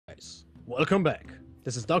Welcome back.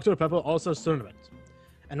 This is Dr. Pepper All-Stars Tournament.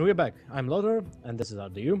 And we're back. I'm Lothar, and this is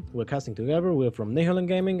RDU. We're casting together. We're from RenieHouR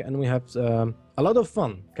Gaming, and we have a lot of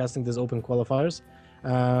fun casting these open qualifiers.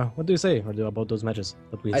 What do you say about those matches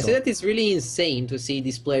that we saw? I say that it's really insane to see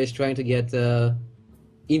these players trying to get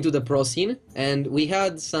into the pro scene. And we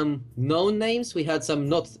had some known names, we had some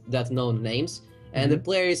not that known names. And the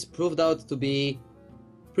players proved out to be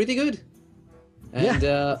pretty good.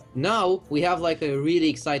 And now we have like a really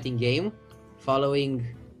exciting game following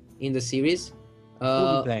in the series.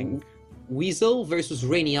 Weasel versus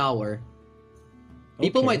RenieHouR.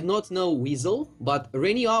 People might not know Weasel, but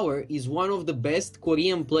RenieHouR is one of the best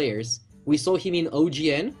Korean players. We saw him in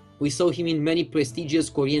OGN, we saw him in many prestigious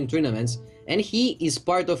Korean tournaments, and he is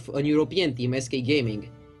part of an European team, SK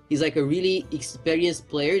Gaming. He's like a really experienced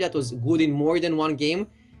player that was good in more than one game.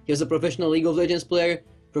 He was a professional League of Legends player,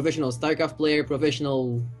 professional StarCraft player,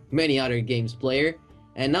 professional many other games player,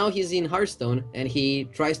 and now he's in Hearthstone and he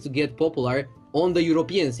tries to get popular on the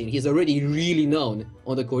European scene. He's already really known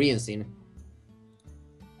on the Korean scene.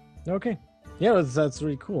 Okay, yeah, that's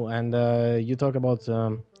really cool. And you talk about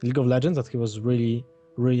League of Legends, that he was really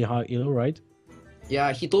high elo, right?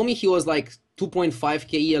 Yeah, he told me he was like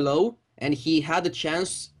 2.5k elo, and he had a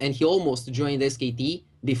chance, and he almost joined SKT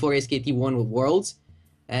before SKT won Worlds,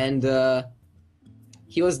 and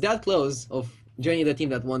he was that close of joining the team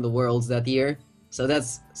that won the Worlds that year. So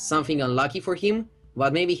that's something unlucky for him,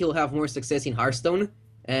 but maybe he'll have more success in Hearthstone,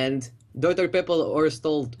 and Dr. Pepper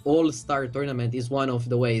All-Star Tournament is one of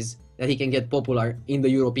the ways that he can get popular in the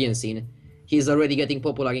European scene. He's already getting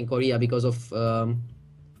popular in Korea because of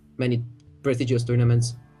many prestigious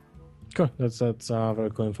tournaments. Cool, that's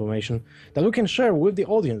very cool information that we can share with the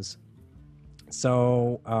audience.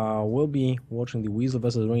 So we'll be watching the Weasel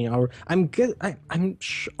versus RenieHouR. I'm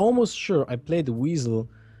almost sure I played the Weasel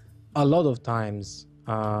a lot of times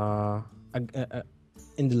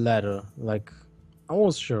in the ladder. Like,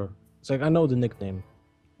 almost sure. It's like I know the nickname.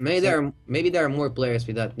 Maybe there are more players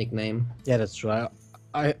with that nickname. Yeah, that's true.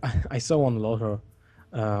 I saw one Lothar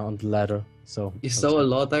on the ladder. So you saw a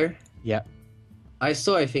Lothar? Yeah. I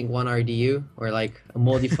saw, I think, one RDU, or like a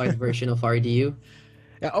modified version of RDU.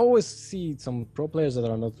 I always see some pro players that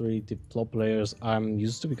are not really the pro players I'm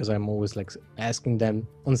used to, because I'm always like asking them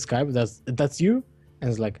on Skype, that's you? And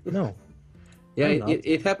it's like, no. Yeah,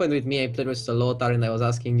 it happened with me. I played with Lothar and I was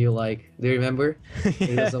asking you, like, do you remember?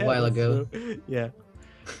 It was a while ago. Yeah.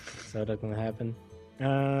 So that can happen.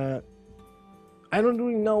 I don't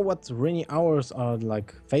really know what RenieHouR's are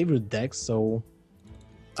like favorite decks, so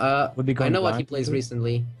I know what he plays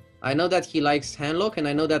recently. I know that he likes Handlock, and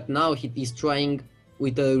I know that now he is trying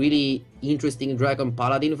with a really interesting Dragon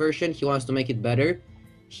Paladin version. He wants to make it better.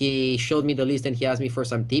 He showed me the list and he asked me for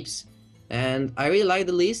some tips. And I really like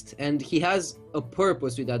the list, and he has a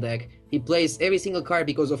purpose with that deck. He plays every single card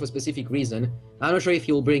because of a specific reason. I'm not sure if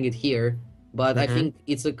he'll bring it here, but I think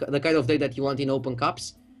it's the kind of deck that you want in open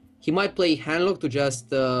cups. He might play Handlock to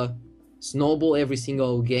just snowball every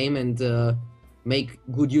single game and make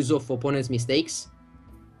good use of opponents' mistakes.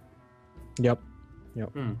 Yep.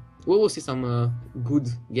 We will see some good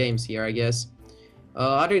games here, I guess.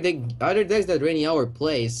 Other decks that RenieHouR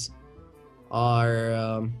plays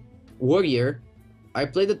are Warrior. I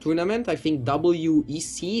played the tournament, I think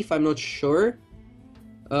WEC, if I'm not sure.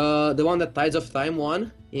 The one that Tides of Time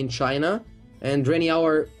won in China. And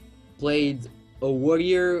RenieHouR played a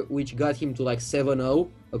Warrior, which got him to like 7-0.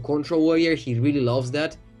 A Control Warrior, he really loves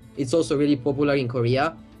that. It's also really popular in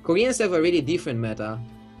Korea. Koreans have a really different meta.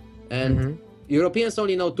 And Europeans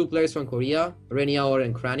only know two players from Korea, RenieHouR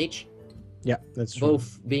and Kranich. Yeah, that's true.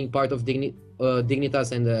 Both being part of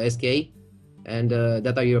Dignitas and SK, and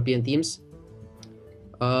that are European teams.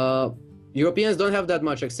 Europeans don't have that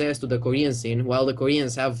much access to the Korean scene, while the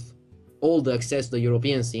Koreans have all the access to the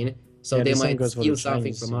European scene, so they might steal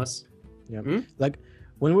something from us. Yeah, like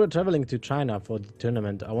when we were traveling to China for the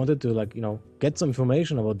tournament, I wanted to, like, you know, get some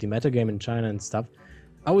information about the metagame in China and stuff.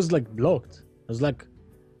 I was like blocked. I was like,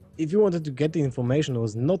 if you wanted to get the information, it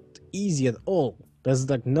was not easy at all. There's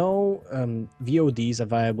like no VODs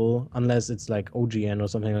available unless it's like OGN or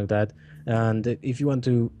something like that. And if you want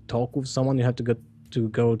to talk with someone, you have to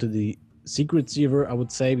go to the secret server, I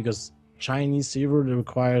would say, because Chinese server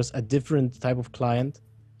requires a different type of client.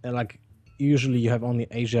 Like usually you have only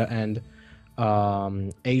Asia,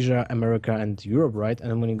 America, and Europe, right?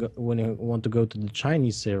 And when you want to go to the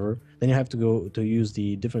Chinese server, then you have to go to use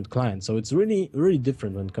the different client. So it's really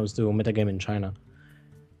different when it comes to metagame in China.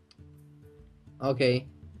 Okay.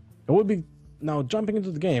 It would be now jumping into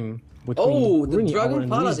the game. The Dragon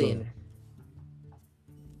Paladin.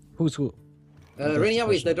 Who's who?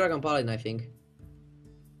 RenieHouR is the Dragon Paladin, I think.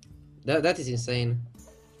 That is insane.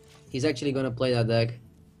 He's actually gonna play that deck.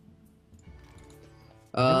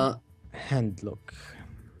 Hand look.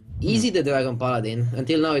 Easy the Dragon Paladin.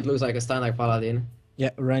 Until now it looks like a standard Paladin.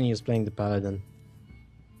 Yeah, Renie is playing the Paladin.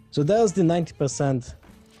 So there's the 90%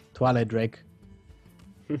 Twilight Drake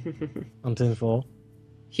on turn 4.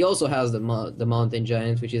 He also has the Mountain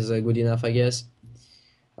Giant, which is good enough, I guess.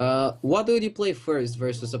 What would you play first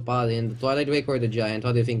versus a Paladin? The Twilight Drake or the Giant?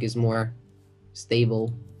 What do you think is more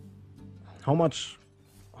stable? How much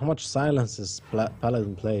silences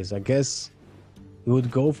Paladin plays? I guess we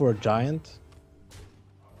would go for a Giant.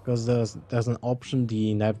 Because there's an option,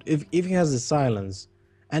 if he has the silence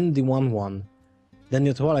and the 1/1, then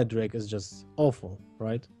your Twilight Drake is just awful,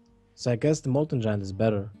 right? So I guess the Molten Giant is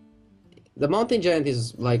better. The Mountain Giant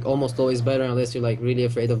is like almost always better unless you're like really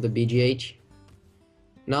afraid of the BGH.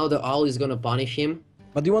 Now the Owl is gonna punish him.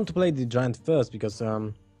 But you want to play the Giant first because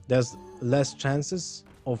there's less chances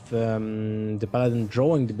of the Paladin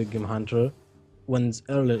drawing the Big Game Hunter when it's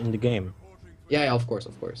earlier in the game. Yeah, of course.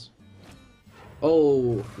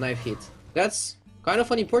 Oh, knife hit. That's kind of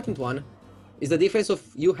an important one. Is the difference of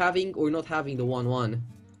you having or not having the 1/1.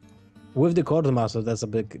 With the Quartermaster, that's a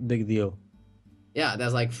big deal. Yeah,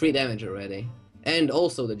 that's like 3 damage already. And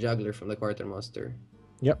also the Juggler from the Quartermaster.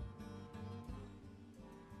 Yep.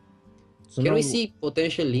 So Can we see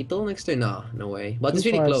potential lethal next turn? No, no way. But it's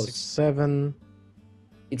really 5, close. 6, 7.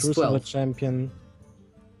 It's Crucible 12. Champion.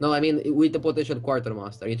 No, I mean with the potential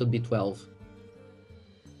Quartermaster, it would be 12.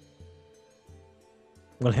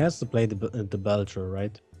 Well, he has to play the Belcher,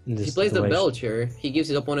 right? If he plays the Belcher, he gives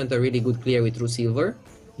his opponent a really good clear with True Silver.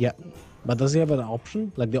 Yeah, but does he have an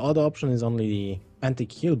option? Like the other option is only the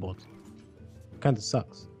anti-kill bot. Kinda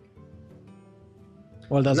sucks.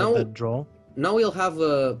 Well, does it draw? Now we'll have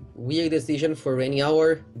a weird decision for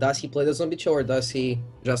RenieHouR. Does he play the Zombie Chow or does he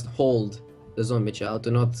just hold the Zombie Chow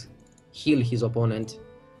to not heal his opponent?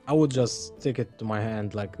 I would just stick it to my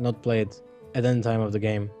hand, like not play it at any time of the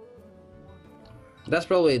game. That's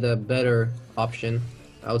probably the better option,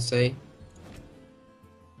 I would say.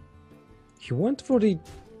 He went for the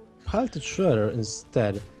Pelted Shredder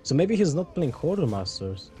instead, so maybe he's not playing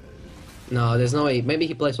Quartermasters. No, there's no way. Maybe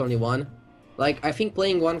he plays only one. Like, I think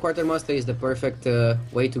playing one Quartermaster is the perfect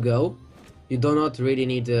way to go. You do not really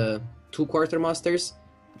need 2 Quartermasters.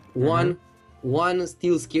 One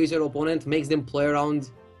still scares your opponent, makes them play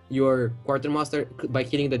around your Quartermaster by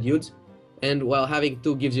killing the dudes, and while having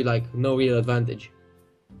 2 gives you like no real advantage.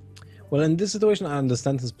 Well, in this situation I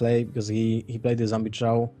understand his play because he played the Zombie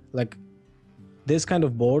Chow. Like, this kind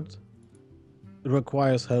of board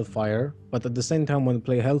requires Hellfire, but at the same time when you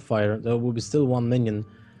play Hellfire there will be still 1 minion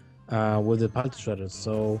with the Pelted Shredders,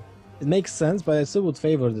 so it makes sense, but I still would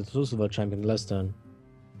favor the Crucible Champion last turn.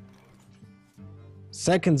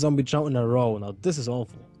 Second Zombie Chow in a row, now this is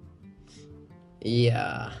awful.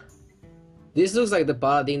 Yeah. This looks like the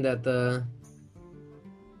Paladin that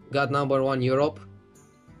got #1 Europe.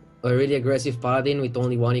 A really aggressive Paladin with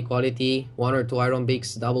only 1 equality, 1 or 2 Iron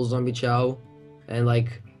Beaks, double Zombie Chow, and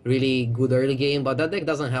like really good early game, but that deck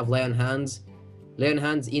doesn't have Lion Hands. Lion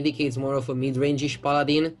Hands indicates more of a mid-range-ish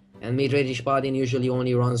Paladin, and mid-range-ish Paladin usually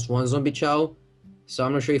only runs 1 Zombie Chow. So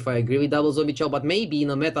I'm not sure if I agree with double Zombie Chow, but maybe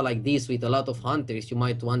in a meta like this with a lot of Hunters, you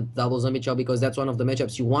might want double Zombie Chow because that's one of the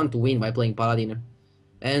matchups you want to win by playing Paladin.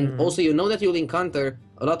 And also you know that you'll encounter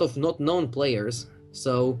a lot of not known players,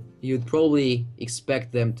 so you'd probably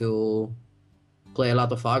expect them to play a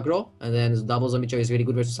lot of aggro, and then double Zombie Chow is really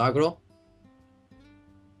good versus aggro.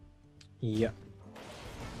 Yeah.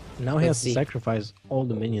 Now he has to sacrifice all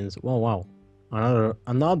the minions. Whoa, wow.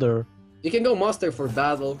 Another. You can go Master for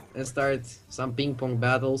battle and start some ping pong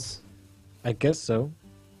battles. I guess so.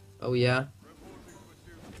 Oh yeah.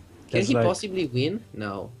 Can he possibly win?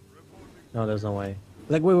 No. No, there's no way.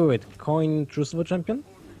 Like, wait. Coin Crucible Champion?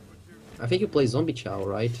 I think you play Zombie Chow,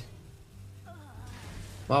 right?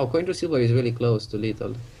 Wow, Coin to Silver is really close to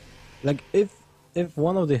lethal. Like, if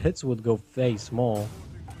one of the hits would go face small,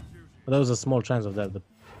 but there was a small chance of that, but...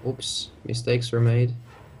 Oops, mistakes were made.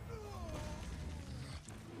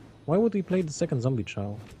 Why would he play the second Zombie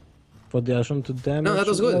Chow? For the addition to damage? No, that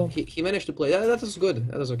was good. He managed to play. That was good.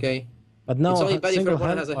 That was okay. But now it's only bad if your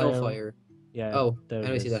opponent has a Hellfire. Yeah. Oh, and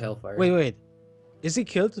we see the Hellfire. Wait. Is he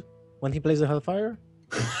killed when he plays the Hellfire?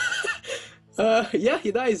 Yeah,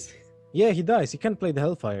 he dies. Yeah, he dies. He can't play the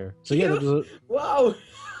Hellfire. So yeah, that was wow.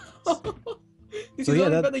 This is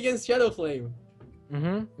only bad against Shadow Flame.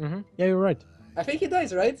 Yeah, you're right. I think he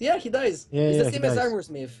dies, right? Yeah, he dies. Yeah, it's the same as Armor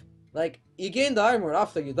Smith. Like, you gain the armor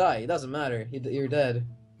after you die. It doesn't matter. You're dead.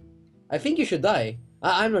 I think you should die.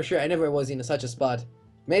 I'm not sure. I never was in such a spot.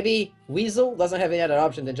 Maybe Weasel doesn't have any other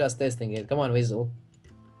option than just testing it. Come on, Weasel.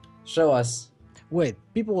 Show us. Wait,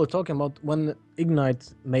 people were talking about when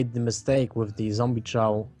Ignite made the mistake with the Zombie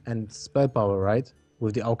Chow and Spell Power, right?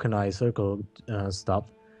 With the Alkanai Circle stuff.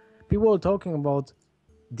 People were talking about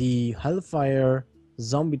the Hellfire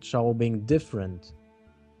Zombie Chow being different.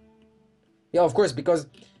 Yeah, of course, because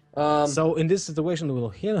So in this situation, we'll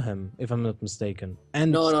heal him, if I'm not mistaken,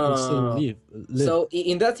 and no, no, no, he'll no, still no, no. live. So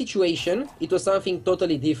in that situation, it was something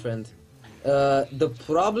totally different. The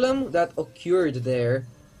problem that occurred there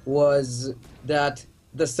was that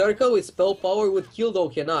the circle with spell power would kill the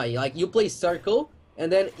Okenai. Like, you play circle,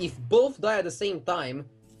 and then if both die at the same time,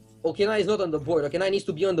 Okenai is not on the board. Okenai needs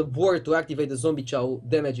to be on the board to activate the Zombie Chow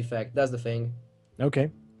damage effect. That's the thing.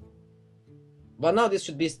 Okay. But now this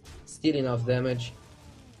should be still enough damage.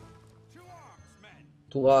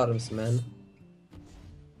 2 arms, man.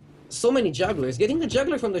 So many jugglers. Getting the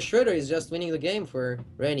juggler from the Shredder is just winning the game for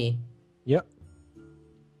Renie. Yep.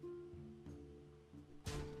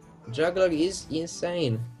 Juggler is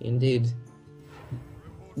insane, indeed.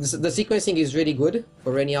 The sequencing is really good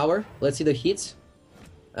for RenieHouR. Let's see the hits.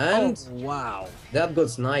 And wow. that got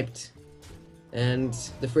sniped. And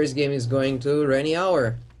the first game is going to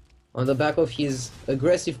RenieHouR. On the back of his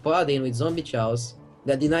aggressive paladin with zombie chows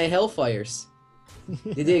that deny hellfires.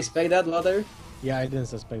 Did you expect that, Lothar? Yeah, I didn't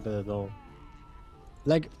suspect that at all.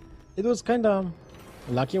 Like, it was kind of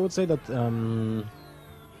lucky, I would say, that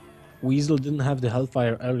Weasel didn't have the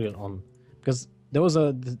Hellfire earlier on. Because there was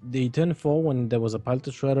the turn 4 when there was a Pilot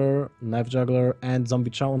Shredder, Knife Juggler, and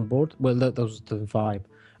Zombie Chow on board. Well, that was turn 5.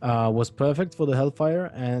 Was perfect for the Hellfire,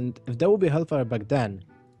 and if there would be Hellfire back then,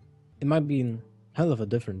 it might be hell of a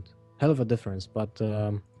difference. But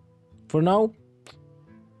for now,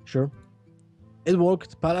 sure. It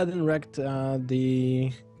worked. Paladin wrecked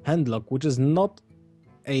the handlock, which is not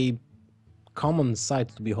a common sight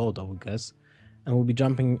to behold, I would guess. And we'll be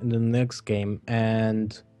jumping in the next game.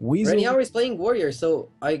 And Weasel... RenieHouR is playing Warrior, so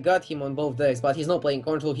I got him on both decks, but he's not playing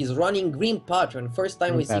Control. He's running Green Patron. First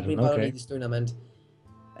time we see Green Patron in this tournament.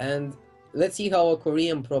 And let's see how a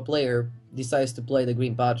Korean pro player decides to play the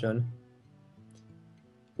Green Patron.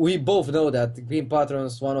 We both know that Green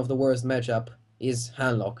Patron's one of the worst matchup is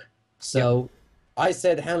Handlock. So... Yep. I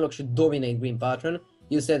said Handlock should dominate Green Patron.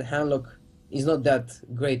 You said Handlock is not that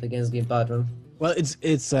great against Green Patron. Well,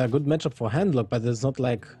 it's a good matchup for Handlock, but it's not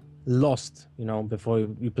like lost, you know, before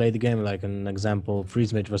you play the game, like an example,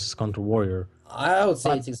 Freeze Mage versus Counter Warrior. I would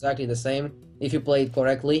say it's exactly the same if you play it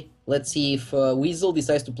correctly. Let's see if Weasel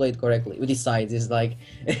decides to play it correctly. Who decides is like...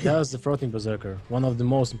 That's the Frothing Berserker, one of the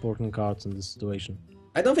most important cards in this situation.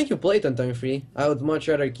 I don't think you play it on turn 3. I would much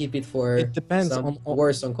rather keep it for some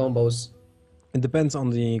worse on combos. It depends on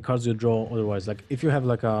the cards you draw otherwise. Like, if you have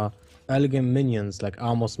like a early game minions like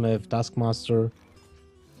Armor Smith, Taskmaster,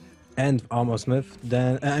 and Armor Smith,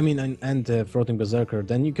 then and Frothing Berserker,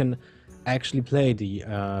 then you can actually play the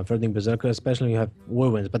Frothing Berserker, especially when you have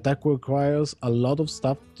Whirlwinds. But that requires a lot of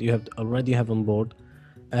stuff you already have on board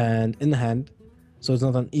and in hand, so it's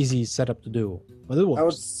not an easy setup to do. But it works. I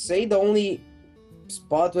would say the only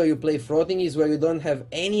spot where you play Frothing is where you don't have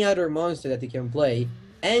any other monster that you can play.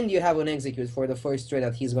 And you have an execute for the first trade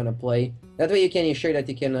that he's gonna play. That way you can ensure that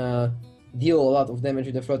you can deal a lot of damage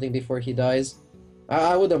with the Frothing before he dies.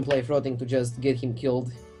 I wouldn't play Frothing to just get him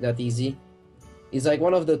killed that easy. It's like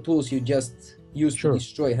one of the tools you just use to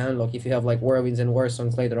destroy Handlock if you have like Whirlwinds and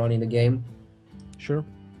Warsongs later on in the game. Sure.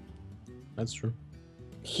 That's true.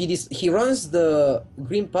 He runs the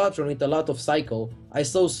Green Patron with a lot of cycle. I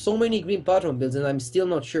saw so many Green Patron builds and I'm still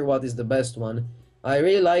not sure what is the best one. I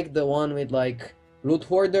really like the one with like Loot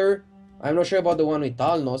Hoarder. I'm not sure about the one with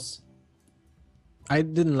Talnos. I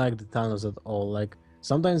didn't like the Talnos at all. Like,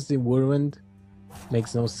 sometimes the Whirlwind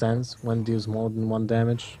makes no sense when it deals more than 1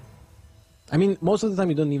 damage. I mean, most of the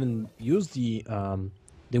time you don't even use the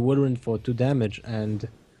Whirlwind for 2 damage, and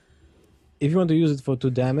if you want to use it for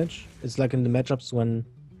 2 damage, it's like in the matchups when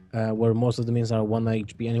where most of the minions are 1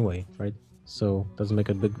 HP anyway, right? So doesn't make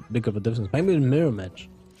a big of a difference. Maybe in mirror match.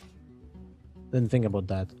 Didn't think about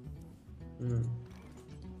that.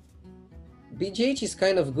 BGH is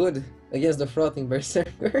kind of good against the Frothing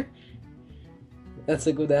Berserker. That's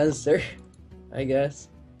a good answer, I guess.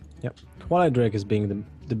 Yep. Twilight Drake is being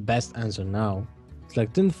the best answer now. It's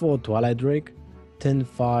like Tin 4 Twilight Drake, Tin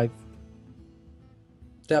 5...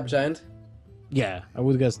 Tap Giant? Yeah, I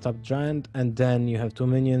would guess Tap Giant, and then you have 2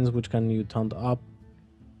 minions which can you taunt up.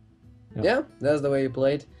 Yep. Yeah, that's the way you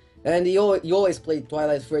play it. And you always play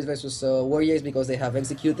Twilight first versus Warriors because they have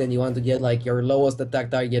Execute and you want to get like your lowest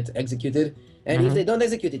attack target executed. And if they don't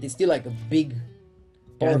execute it, it's still like a big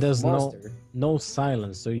and there's monster. no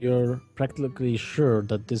silence, so you're practically sure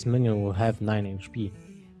that this minion will have 9 HP.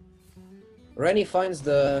 Renie finds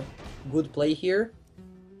the good play here.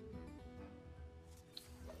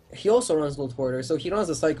 He also runs Loot Hoarder, so he runs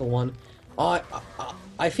the cycle one.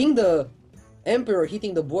 I think the Emperor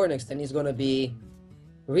hitting the board next turn is gonna be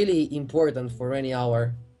really important for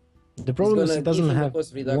RenieHouR. The problem is he doesn't have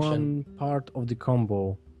one part of the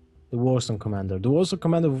combo, the Warzone Commander. The Warzone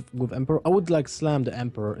Commander with Emperor, I would like slam the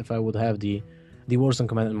Emperor if I would have the Warzone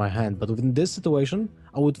Commander in my hand. But in this situation,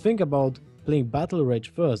 I would think about playing Battle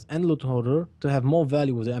Rage first and Loot Hoarder to have more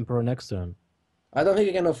value with the Emperor next turn. I don't think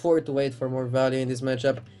you can afford to wait for more value in this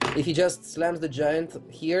matchup. If he just slams the Giant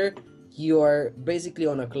here, you are basically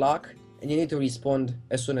on a clock and you need to respond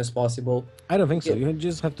as soon as possible. I don't think so. You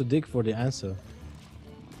just have to dig for the answer.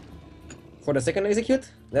 For the second execute?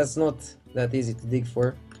 That's not that easy to dig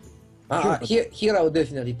for. Sure, here I would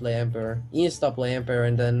definitely play Emperor. Insta play Emperor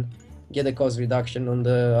and then get a cost reduction on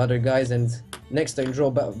the other guys, and next turn draw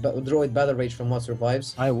with Battle Rage from what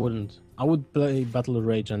survives. I wouldn't. I would play Battle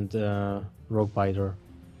Rage and Rogue Biter.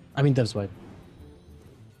 I mean Death's Bite.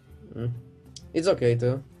 It's okay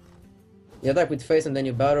too. You attack with face and then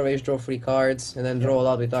you Battle Rage, draw 3 cards, and then draw a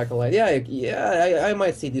lot with Acolyte. I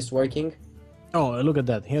might see this working. Oh, look at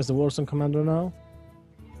that. Here's the Warzone Commander now.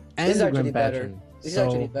 And this is the actually Grand better. Patron. This is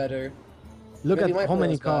actually better. Look Maybe at how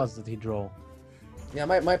many cards did he draw. Yeah,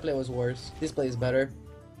 my play was worse. This play is better.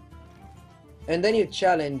 And then you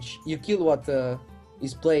challenge, you kill what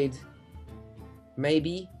is played,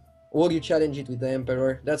 maybe, or you challenge it with the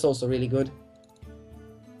Emperor. That's also really good.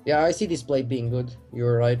 Yeah, I see this play being good.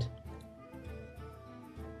 You're right.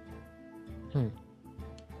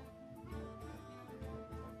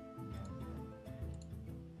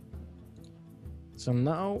 So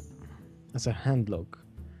now, as a hand lock,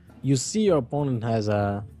 you see your opponent has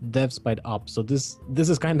a Death's Bite up. So this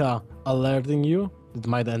is kind of alerting you. It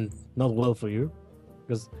might end not well for you,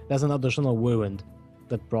 because there's an additional whirlwind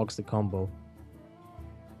that procs the combo.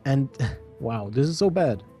 And wow, this is so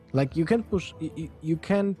bad. Like you can't push, you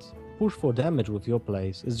can't push for damage with your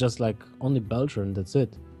plays. It's just like only Belcher and that's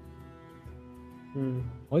it.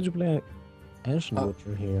 Why'd you play Ancient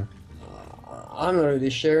Watcher here? I'm not really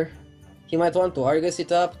sure. He might want to Argus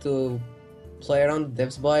it up to play around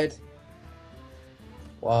Death's Bite.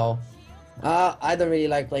 Wow. I don't really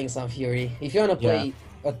like playing Sun Fury. If you want to play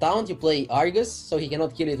a taunt, you play Argus, so he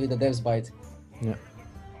cannot kill it with the Death's Bite. Yeah.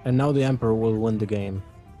 And now the Emperor will win the game.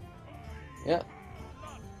 Yeah.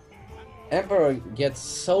 Emperor gets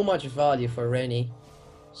so much value for Renie.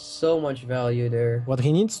 So much value there. What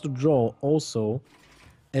he needs to draw also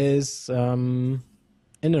is Inner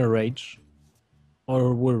Rage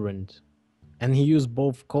or Whirlwind. And he used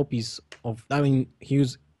both copies of, I mean, he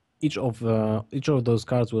used each of those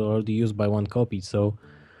cards were already used by one copy, so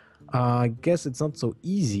I guess it's not so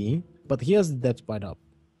easy, but he has the Death's Bite up.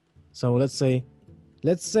 So let's say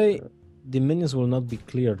the minions will not be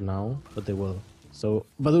cleared now, but they will. So,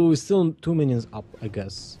 but there will still 2 minions up, I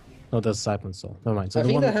guess. Not as Siphon Soul. Never mind. So I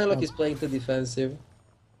think the Handlock is playing too defensive.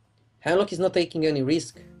 Handlock is not taking any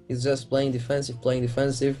risk. He's just playing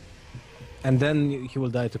defensive. And then he will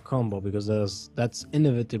die to combo because that's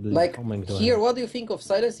inevitably coming to here, him. what do you think of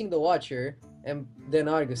silencing the Watcher and then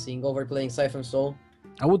Argusing over playing Siphon Soul?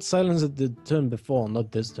 I would silence it the turn before,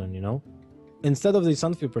 not this turn, you know? Instead of the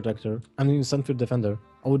Sunfield Protector, I mean Sunfield Defender,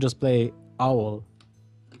 I would just play Owl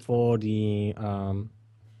for the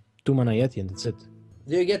 2-mana Yeti and that's it.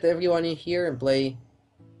 Do you get everyone in here and play...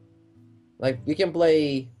 Like, you can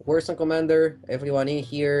play Warzone Commander, everyone in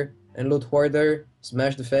here, and Loot Hoarder,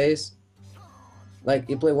 smash the face. Like,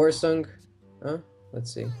 you play Warsong, huh?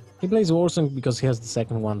 Let's see. He plays Warsong because he has the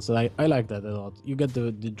second one, so I like that a lot. You get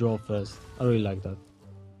the draw first. I really like that.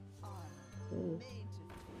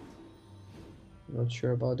 Not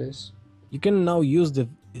sure about this. You can now use the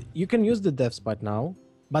Death's Bite now,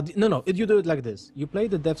 but no, you do it like this. You play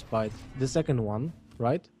the Death's Bite, the second one,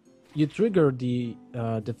 right? You trigger the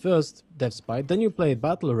first Death's Bite, then you play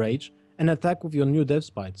Battle Rage and attack with your new Death's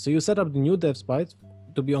Bite. So you set up the new Death's Bite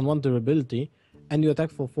to be on 1 durability, and you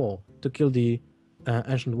attack for 4 to kill the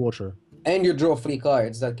Ancient Watcher. And you draw 3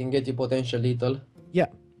 cards that can get you potential lethal. Yeah,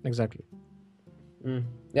 exactly.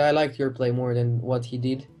 Yeah, I liked your play more than what he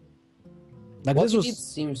did. Like what he did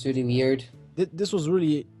seems really weird. This was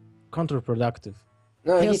really counterproductive.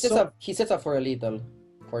 No, he sets up for a lethal,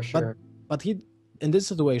 for sure. But he, in this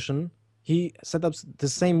situation, he set up the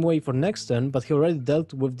same way for next turn, but he already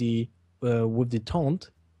dealt with the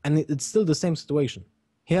taunt, and it's still the same situation.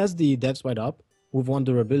 He has the Death's Bite up with 1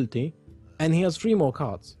 durability, and he has 3 more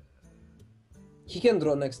cards. He can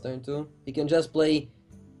draw next turn too. He can just play...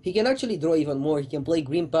 He can actually draw even more. He can play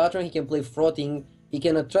Green Patron, he can play Frothing, he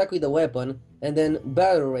can attack with a weapon, and then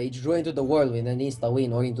Battle Rage, draw into the Whirlwind and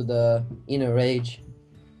insta-win, or into the Inner Rage.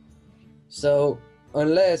 So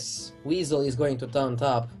unless Weasel is going to town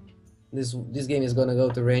top, this game is gonna go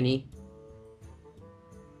to Renie.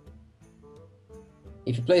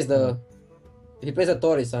 If he plays the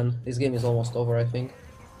Torisan, this game is almost over, I think.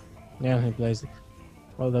 Yeah, he plays it.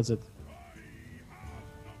 Well, that's it.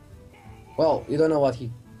 Well, you don't know what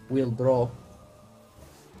he will draw.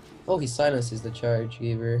 Oh, he silences the charge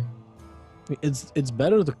giver. It's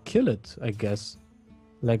better to kill it, I guess.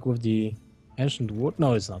 Like with the ancient word.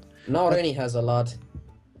 No, it's not. Now Renie has a lot.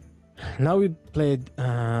 Now we played.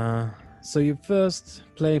 So you first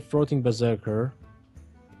play Floating Berserker.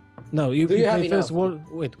 No, you play first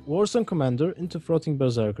Warsong Commander into Floating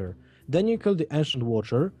Berserker. Then you kill the Ancient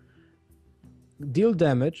Watcher. Deal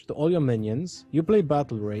damage to all your minions. You play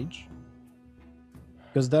Battle Rage.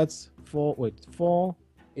 Because that's 4.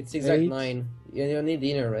 It's exact 9. You need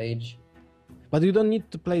Inner Rage. But you don't need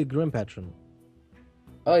to play Grim Patron.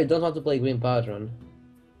 Oh, you don't have to play Green Patron.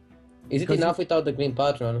 Is it enough without the Green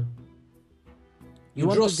Patron? You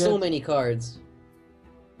draw so many cards.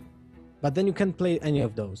 But then you can't play any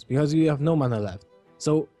of those because you have no mana left.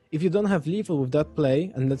 So if you don't have lethal with that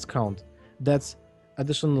play, and let's count, that's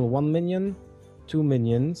additional 1 minion, 2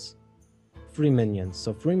 minions, 3 minions.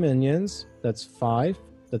 So 3 minions, that's 5,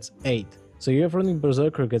 that's 8. So your Floating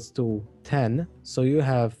Berserker gets to 10. So you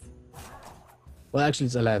have, well, actually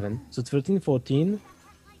it's 11. So 13, 14,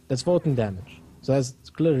 that's 14 damage. So that's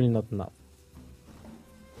clearly not enough.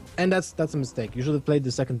 And that's a mistake. You should have played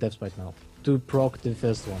the second Death Sprite now to proc the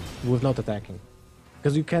first one with not attacking.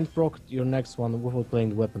 Because you can't proc your next one without playing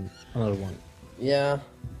the weapon, another one. Yeah.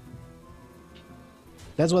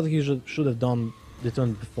 That's what you should have done the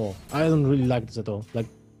turn before. I don't really like this at all. Like,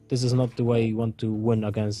 this is not the way you want to win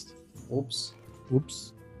against. Oops.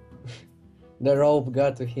 Oops. The rope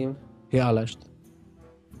got to him. He Aleshed.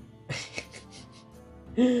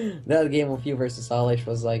 That game of you versus Alesh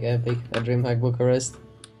was like epic at DreamHack Bucharest.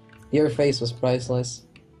 Your face was priceless.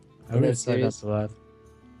 I really tried not to laugh.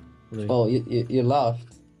 Really. Oh, you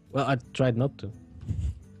laughed. Well, I tried not to.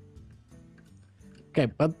 Okay,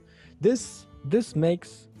 but this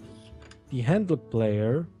makes the handlock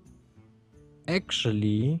player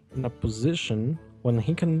actually in a position when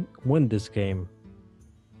he can win this game.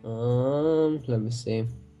 Let me see.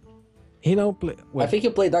 He now play. I think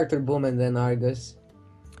you play Dr. Boom and then Argus.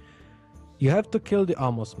 You have to kill the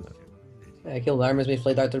Armor Smith. I killed Armor Smith,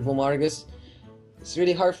 play Dr. Boom Argus. It's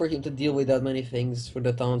really hard for him to deal with that many things for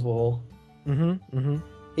the Town Wall.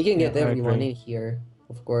 He can get everyone in here,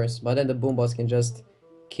 of course, but then the Boom Boss can just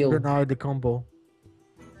kill. Deny the combo.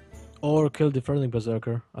 Or kill the Floating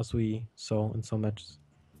Berserker, as we saw in some matches.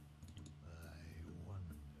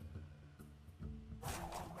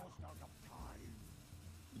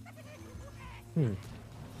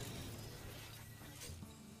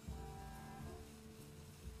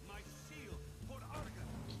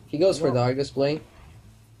 He goes for the Argus play.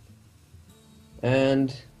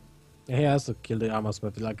 And he has to kill the Armor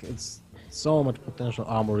Smith. Like, it's so much potential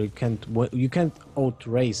armor. You can't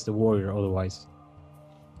outrace the warrior otherwise.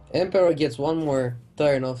 Emperor gets one more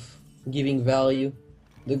turn of giving value.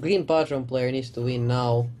 The Green Patron player needs to win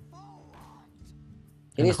now.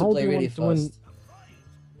 He needs to play really fast.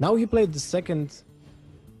 Now he played the second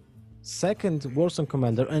Warsong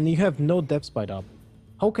Commander and you have no Depth Spite up.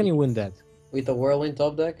 How can you win that? With a Whirlwind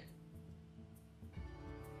top deck?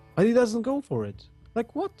 But he doesn't go for it.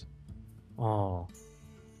 Like, what? Oh.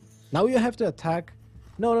 Now you have to attack.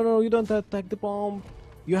 No, you don't attack the bomb.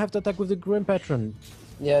 You have to attack with the Grim Patron.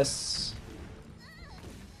 Yes.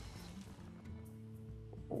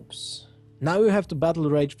 Oops. Now you have to Battle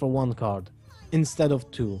Rage for 1 card instead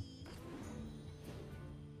of 2.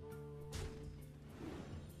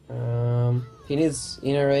 He needs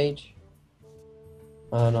Inner Rage.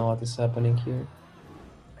 I don't know what is happening here.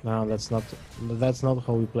 No, that's not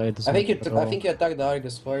how we play this. I think you attack the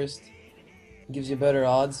Argus first. Gives you better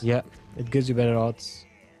odds. Yeah, it gives you better odds.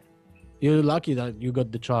 You're lucky that you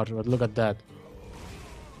got the charge, but look at that.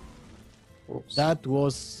 Oops. That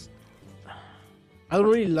was... I don't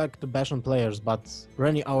really like to bash on players, but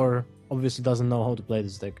RenieHouR obviously doesn't know how to play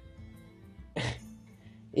this deck.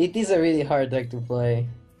 It is a really hard deck to play.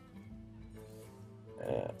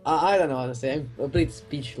 I don't know what to say. I'm a bit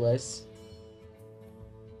speechless.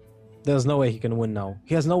 There's no way he can win now.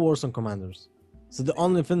 He has no Warsong Commanders. So the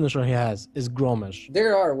only finisher he has is Gromesh.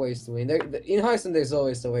 There are ways to win. In Hearthstone, there's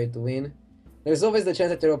always a way to win. There's always the chance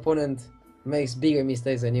that your opponent makes bigger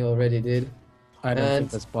mistakes than you already did. I don't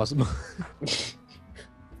think that's possible.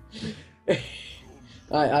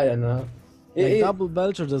 I don't know. Double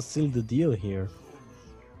Belcher does seal the deal here.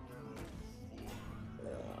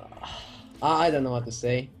 I don't know what to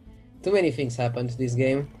say. Too many things happened this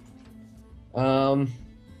game. Um,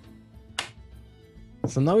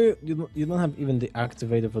 So now you don't have even the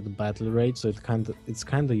activator for the battle rate, so it's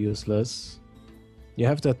kind of useless. You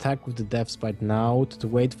have to attack with the death spite now to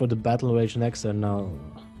wait for the battle rage next turn. No,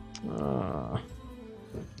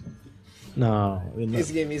 no. this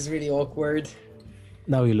game is really awkward.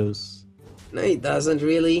 Now you lose. No, he doesn't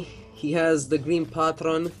really. He has the green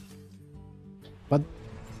patron. But He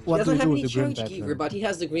what do doesn't you have do any with the green charge giver, patron? but he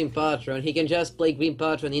has the green patron. He can just play green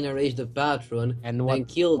patron, enrage the patron, And what? then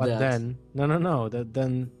kill What that. then? No.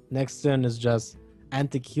 Then next turn is just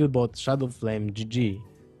anti-killbot Shadow Flame GG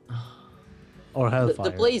or Hellfire.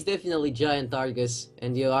 The play is definitely Giant Argus,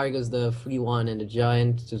 and you Argus the free one and the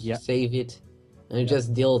Giant to save it, and you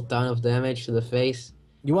just deal a ton of damage to the face.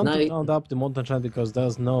 You want Now to count up the Mountain Giant because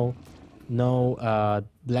there's no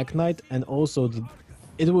Black Knight, and also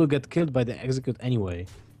it will get killed by the Execute anyway,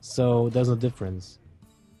 so there's no difference.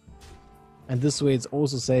 And this way it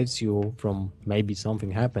also saves you from maybe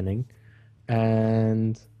something happening,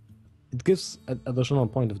 and it gives an additional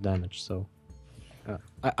point of damage. So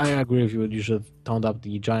I agree with you. You should count up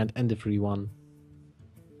the Giant and the free one.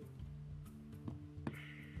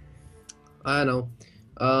 I don't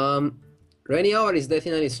know. RenieHouR is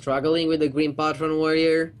definitely struggling with the Green Patron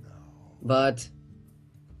Warrior, but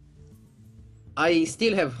I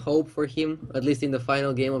still have hope for him, at least in the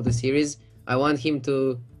final game of the series. I want him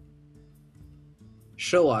to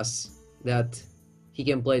show us that he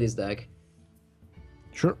can play this deck.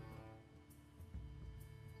 Sure.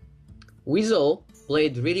 Weasel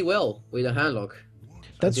played really well with a handlock.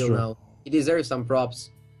 That's until true. now. He deserves some props.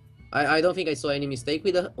 I don't think I saw any mistake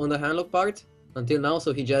with on the handlock part until now,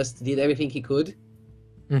 so he just did everything he could.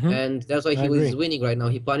 And that's why he was winning right now.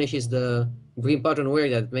 He punishes the Green Patron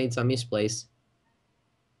Warrior that made some misplays.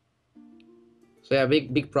 So yeah,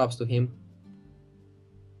 big props to him.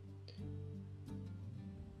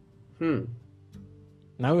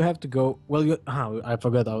 Now we have to go. Well, I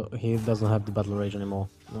forgot. He doesn't have the battle rage anymore.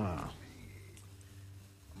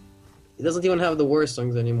 He doesn't even have the war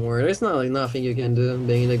songs anymore. There's not like nothing you can do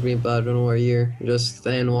being the Green Patron Warrior. Just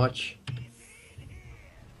stay and watch.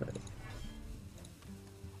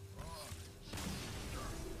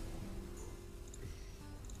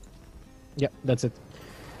 Yeah, that's it.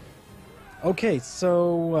 Okay,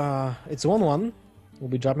 so it's 1-1. We'll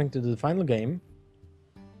be jumping to the final game.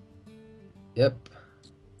 Yep.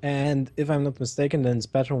 And if I'm not mistaken, then it's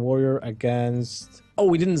Patron Warrior against... Oh,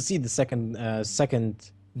 we didn't see the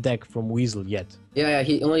second deck from Weasel yet. Yeah,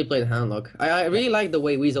 he only played handlock. I really like the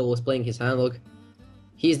way Weasel was playing his handlock.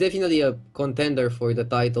 He's definitely a contender for the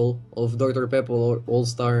title of Dr. Pepper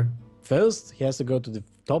All-Star. First, he has to go to the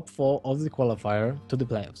top 4 of the qualifier to the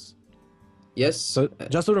playoffs. Yes. So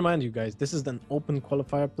just to remind you guys, this is an open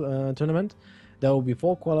qualifier tournament. There will be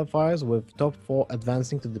 4 qualifiers with top 4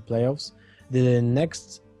 advancing to the playoffs. The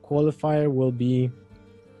next qualifier will be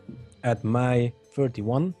at May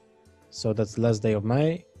 31, so that's the last day of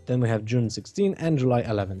May. Then we have June 16 and July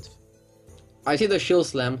 11th. I see the Shield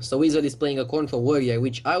Slam, so Weasel is playing a Control Warrior,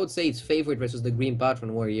 which I would say is favored versus the Green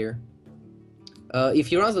Patron Warrior. If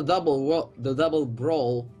he runs the double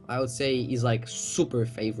brawl, I would say is like super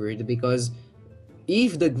favored, because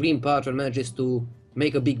if the Green Patron manages to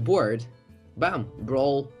make a big board, bam,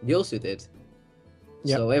 brawl deals with it.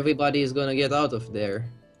 Yep. So everybody is gonna get out of there.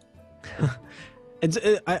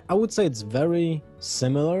 I would say it's very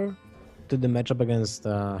similar to the matchup against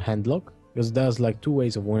Handlock, because there's like 2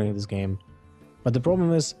 ways of winning this game. But the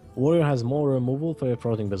problem is, Warrior has more removal for a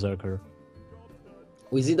floating Berserker.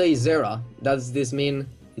 Wizida is Zera. Does this mean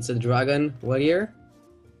it's a Dragon Warrior?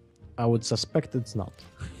 I would suspect it's not.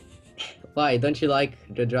 Why? Don't you like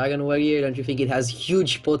the Dragon Warrior? Don't you think it has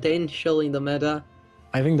huge potential in the meta?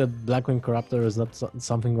 I think that Blackwing Corruptor is not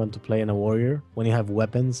something you want to play in a Warrior. When you have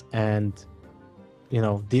weapons and, you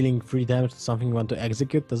know, dealing 3 damage to something you want to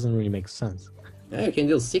execute doesn't really make sense. Yeah, you can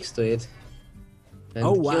deal 6 to it. And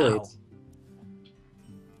oh, kill wow. it.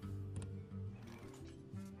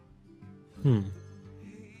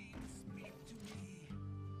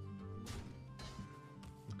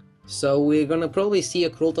 So we're gonna probably see a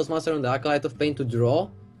Cruel Taskmaster on the Acolyte of Pain to draw,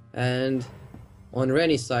 and on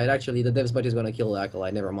Renie's side, actually, the Dev's Bite is gonna kill the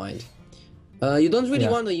Acolyte, never mind. You don't really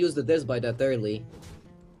want to use the Dev's Bite that early.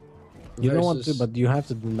 You don't want to, but you have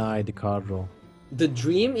to deny the card draw. The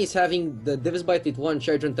dream is having the Dev's Bite with 1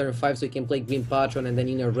 charge on turn 5, so you can play Green Patron and then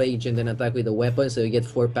in a rage and then attack with a weapon, so you get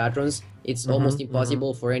 4 patrons. It's almost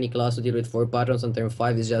impossible for any class to deal with 4 patrons on turn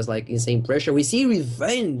 5, it's just like insane pressure. We see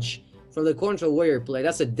Revenge from the Control Warrior play.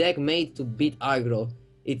 That's a deck made to beat aggro.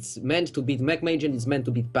 It's meant to beat Mech Mage and it's meant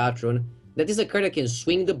to beat Patron. That is a card that can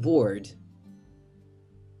swing the board.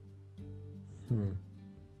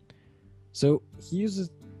 So he uses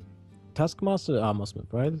Taskmaster Armor Smith,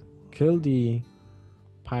 right? Kill the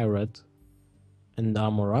pirate and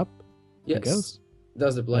armor up. I Yes, guess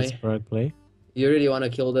that's the play. that's the right play. You really want to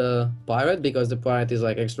kill the pirate because the pirate is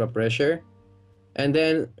like extra pressure. And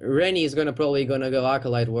then Renie is probably gonna go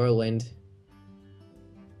Acolyte Whirlwind.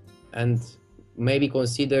 And maybe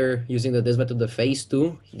consider using the Desvet to the face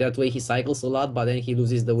too. That way he cycles a lot, but then he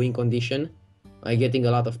loses the win condition by getting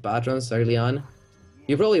a lot of patrons early on.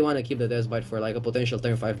 You probably want to keep the Deathbite for like a potential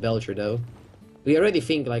turn 5 Belcher though. We already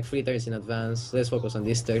think like 3 turns in advance. Let's focus on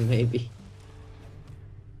this turn maybe.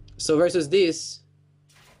 So versus this,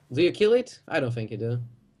 do you kill it? I don't think you do.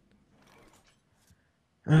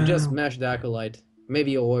 You just smash the Acolyte.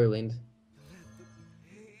 Maybe a Whirlwind.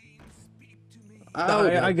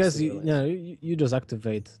 I guess you just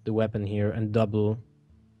activate the weapon here and double.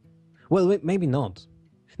 Well, wait, maybe not.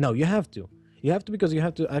 No, you have to. You have to because you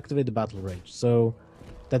have to activate the Battle Rage. So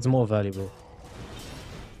that's more valuable.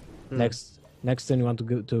 Next turn you want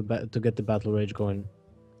to get the Battle Rage going.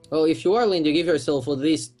 Well, if you Whirlwind, you give yourself at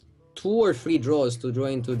least 2 or 3 draws to draw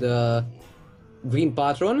into the Green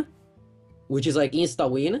Patron, which is like insta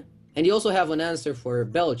win. And you also have an answer for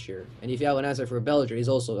Belcher. And if you have an answer for Belcher, it's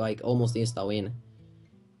also like almost insta win.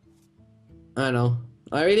 I don't know.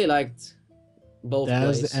 I really liked both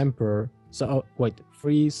There's plays. the Emperor. So, wait,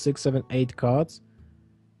 3, 6, 7, 8 cards.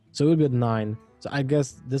 So it will be at 9. So I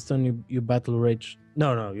guess this turn you Battle Rage.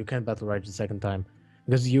 No, you can't Battle Rage the second time.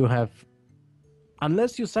 Because you have...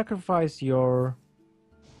 Unless you sacrifice your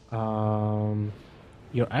Acolyte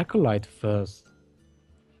first.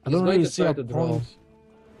 I don't really see a point.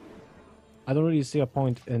 I don't really see a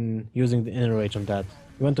point in using the Inner Rage on that.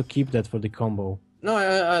 You want to keep that for the combo. No,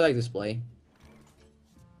 I like this play.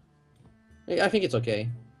 I think it's okay.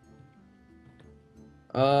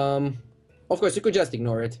 Of course, you could just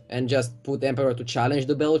ignore it and just put Emperor to challenge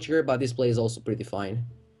the Belcher, but this play is also pretty fine.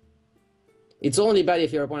 It's only bad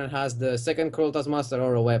if your opponent has the second Crotas Master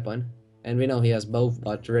or a weapon. And we know he has both,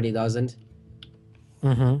 but Reddy doesn't.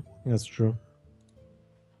 That's true.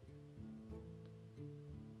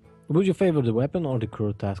 Would you favor the weapon or the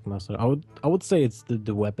Crow Taskmaster? I would say it's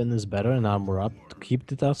the weapon is better and armor up to keep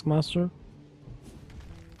the Taskmaster.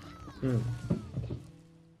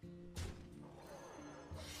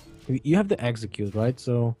 You have the execute, right?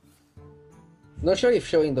 So Not sure if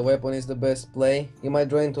showing the weapon is the best play. You might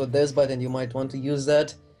draw into a Deathbite and you might want to use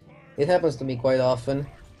that. It happens to me quite often.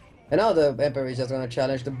 And now the Emperor is just gonna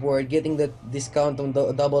challenge the board, getting the discount on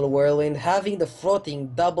the double Whirlwind. Having the floating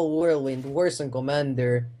double Whirlwind worse on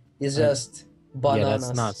Commander is just bananas. yeah,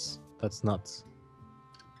 that's nuts. That's nuts.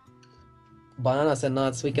 Bananas and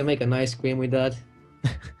nuts. We can make an ice cream with that.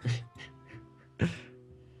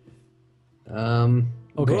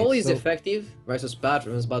 Okay, Brawl is so- effective versus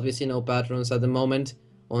Patrons, but we see no Patrons at the moment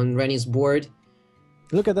on Renie's board.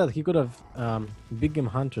 Look at that. He could have Big Game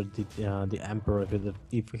Hunter the Emperor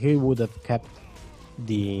if he would have kept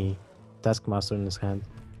the Taskmaster in his hand.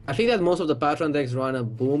 I think that most of the Patron decks run a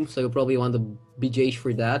Boom, so you probably want the BGH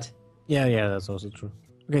for that. Yeah, that's also true.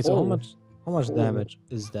 Okay, so Oh. how much damage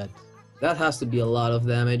is that? That has to be a lot of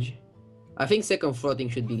damage. I think second floating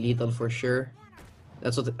should be lethal for sure.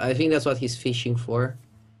 I think that's what he's fishing for.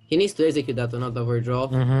 He needs to execute that to not overdraw.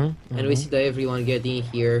 And we see that everyone getting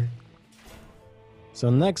here. So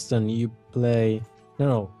next turn you play.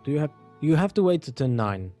 No. You have to wait to turn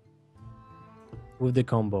 9 with the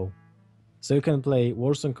combo. So you can play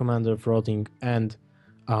Warstone Commander, Floating, and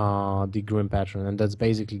the Grim Patron, and that's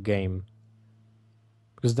basically game.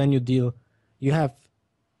 Because then you have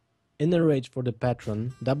Inner Rage for the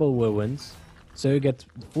Patron, double Whirlwinds, so you get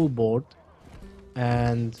full board,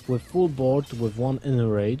 and with full board with 1 Inner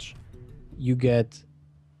Rage, you get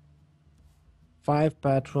 5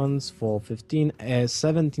 Patrons for 15,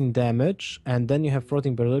 17 damage, and then you have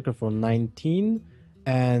Floating Berserker for 19,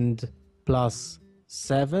 and plus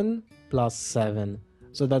 7, plus 7.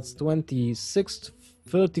 So that's 26,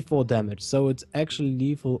 34 damage. So it's actually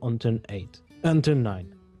lethal on turn 8, on turn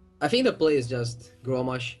 9. I think the play is just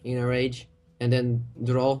Grommash in a Rage, and then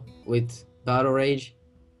draw with Battle Rage.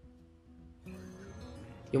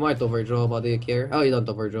 You might overdraw, but do you care? Oh, you don't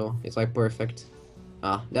overdraw. It's like perfect.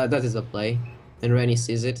 That is the play. And Renie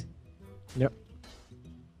sees it. Yep.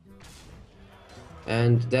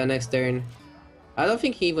 And then next turn, I don't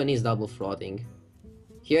think he even needs double Floating.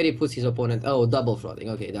 He already puts his opponent. Oh, double Floating.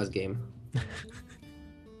 Okay, that's game.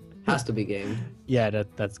 Has to be game. Yeah,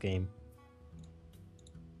 that's game.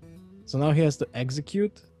 So now he has to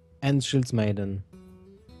execute and Shields Maiden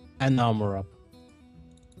and armor up,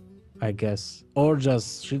 I guess, or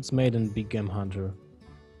just Shields Maiden, Big Game Hunter.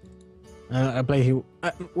 He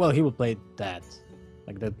will play that,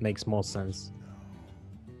 Like that makes more sense.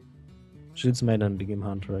 Shoots made and became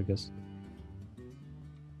hunter, I guess.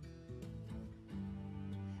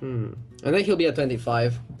 And then he'll be at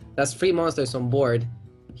 25. That's 3 monsters on board.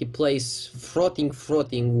 He plays Frothing,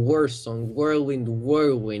 Warsong,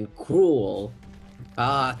 Whirlwind, Cruel.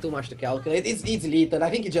 Ah, too much to calculate. It's lethal. I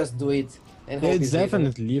think you just do it. And hope It's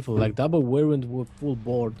definitely lethal. Like double Whirlwind with full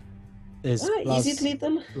board is plus, is it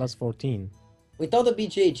lethal? plus 14. Without the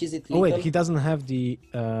BGH, is it lethal? Oh wait, he doesn't have the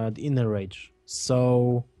inner rage,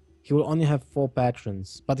 so he will only have 4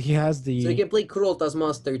 patrons. But he has the. So you can play Cruel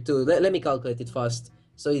Taskmaster too. Let me calculate it fast.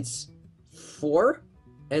 So it's 4,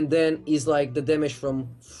 and then is like the damage from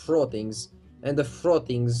Frothings, and the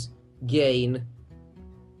Frothings gain.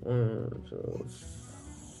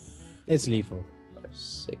 It's lethal. 5,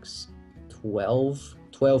 6, 12.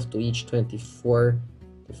 12 to each, 24,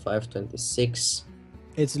 25, 26.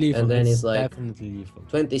 It's lethal. And then it's like definitely lethal.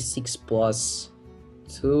 26 plus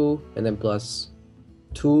 2, and then plus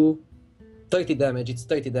 2. 30 damage. It's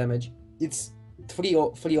 30 damage. It's 3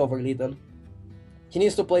 over lethal. He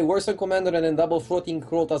needs to play Warsong Commander and then double Frothing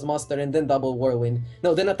Cruel Taskmaster and then double Whirlwind.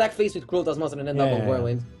 No, then attack face with Cruel Taskmaster and then double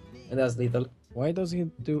Whirlwind. And that's lethal. Why does he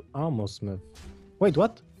do Armor Smith? Wait,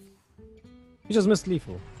 what? He just missed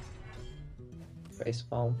lethal. Face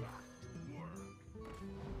palm.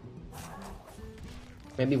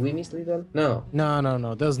 Maybe we missed lethal? No.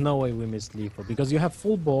 No. There's no way we missed lethal because you have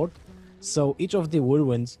full board. So each of the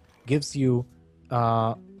Whirlwinds gives you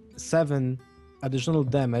 7 additional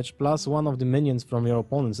damage plus 1 of the minions from your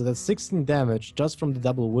opponent. So that's 16 damage just from the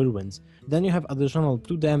double Whirlwinds. Then you have additional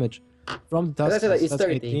 2 damage from the Taskmaster. It's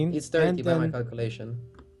 30. 18, it's 30 by my calculation.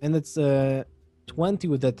 And it's 20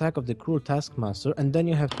 with the attack of the Cruel Taskmaster, and then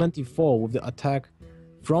you have 24 with the attack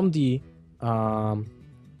from the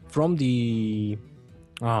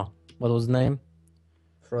what was the name?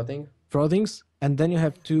 Frothings, and then you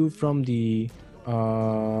have 2 from the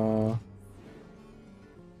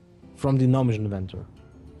Gnomish Inventor.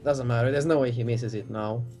 Doesn't matter. There's no way he misses it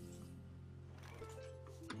now.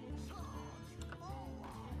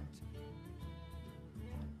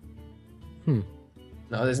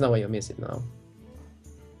 No, there's no way you miss it now.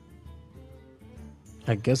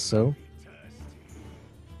 I guess so.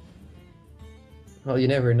 Well, you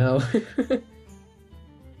never know.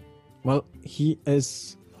 Well, he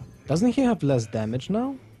is... Doesn't he have less damage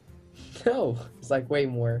now? No, it's like way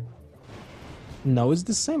more. No, it's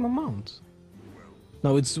the same amount.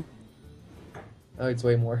 No, it's... Oh, it's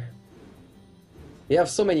way more. You have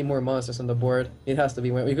so many more monsters on the board. It has to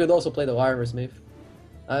be way... You could also play the Armorsmith.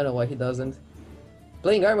 I don't know why he doesn't.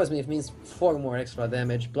 Playing Armorsmith means 4 more extra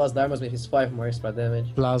damage, plus the Armorsmith is 5 more extra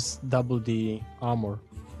damage. Plus double the armor.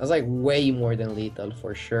 That's like way more than lethal,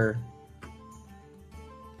 for sure.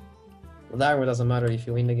 The armor doesn't matter if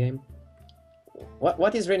you win the game.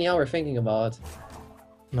 What is RenieHouR thinking about?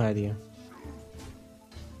 No idea.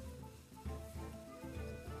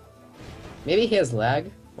 Maybe he has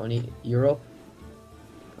lag on Europe.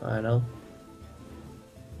 I don't know.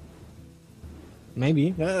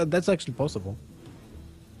 Maybe. That's actually possible.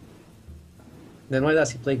 Then why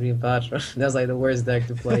does he play Green Patron? That's like the worst deck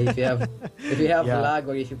to play. If you have Yeah. lag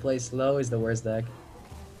or if you play slow, it's the worst deck.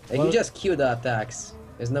 Like Well- you just queue the attacks.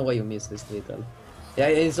 There's no way you miss this lethal. Yeah,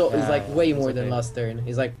 it's like way it's more than okay. last turn.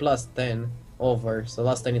 It's like plus 10 over. So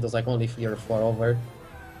last turn it was like only 3 or 4 over.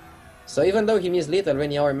 So even though he missed lethal,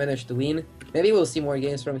 RenieHouR managed to win. Maybe we'll see more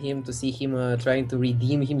games from him to see him trying to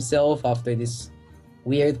redeem himself after this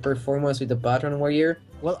weird performance with the Patron Warrior.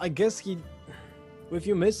 Well, I guess he... If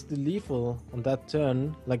you missed the lethal on that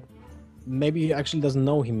turn, like, maybe he actually doesn't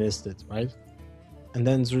know he missed it, right? And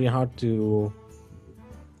then it's really hard to,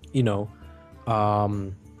 you know, how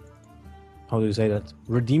do you say that?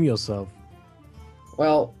 Redeem yourself.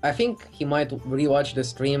 Well, I think he might rewatch the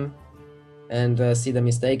stream and see the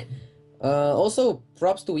mistake. Also,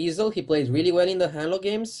 props to Weasel, he played really well in the Hanlo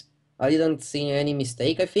games. I didn't see any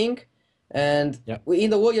mistake, I think. And in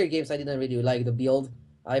the Warrior games, I didn't really like the build.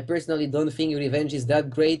 I personally don't think Revenge is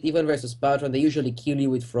that great, even versus Patron. They usually kill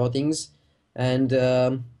you with Frothings. And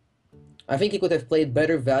I think he could have played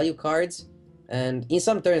better value cards. And in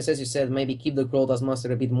some turns, as you said, maybe keep the Cruel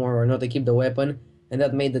Taskmaster a bit more or not to keep the weapon. And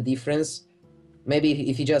that made the difference. Maybe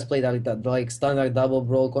if he just played that like standard double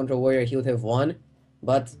brawl contra Warrior, he would have won.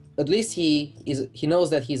 But at least he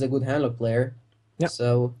knows that he's a good Hanlock player. Yeah,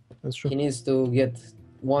 so that's true. He needs to get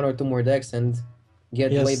 1 or 2 more decks and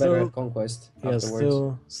get way better at Conquest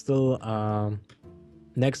afterwards. Still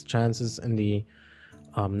next chances in the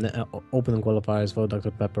open qualifiers for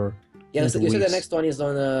Dr. Pepper. Yeah, so you said the next one is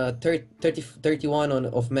on 31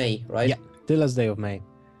 of May, right? Yeah, the last day of May.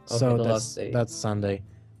 Okay, So the last day. that's Sunday.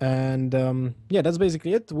 And yeah, that's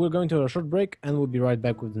basically it. We're going to a short break, and we'll be right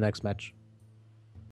back with the next match.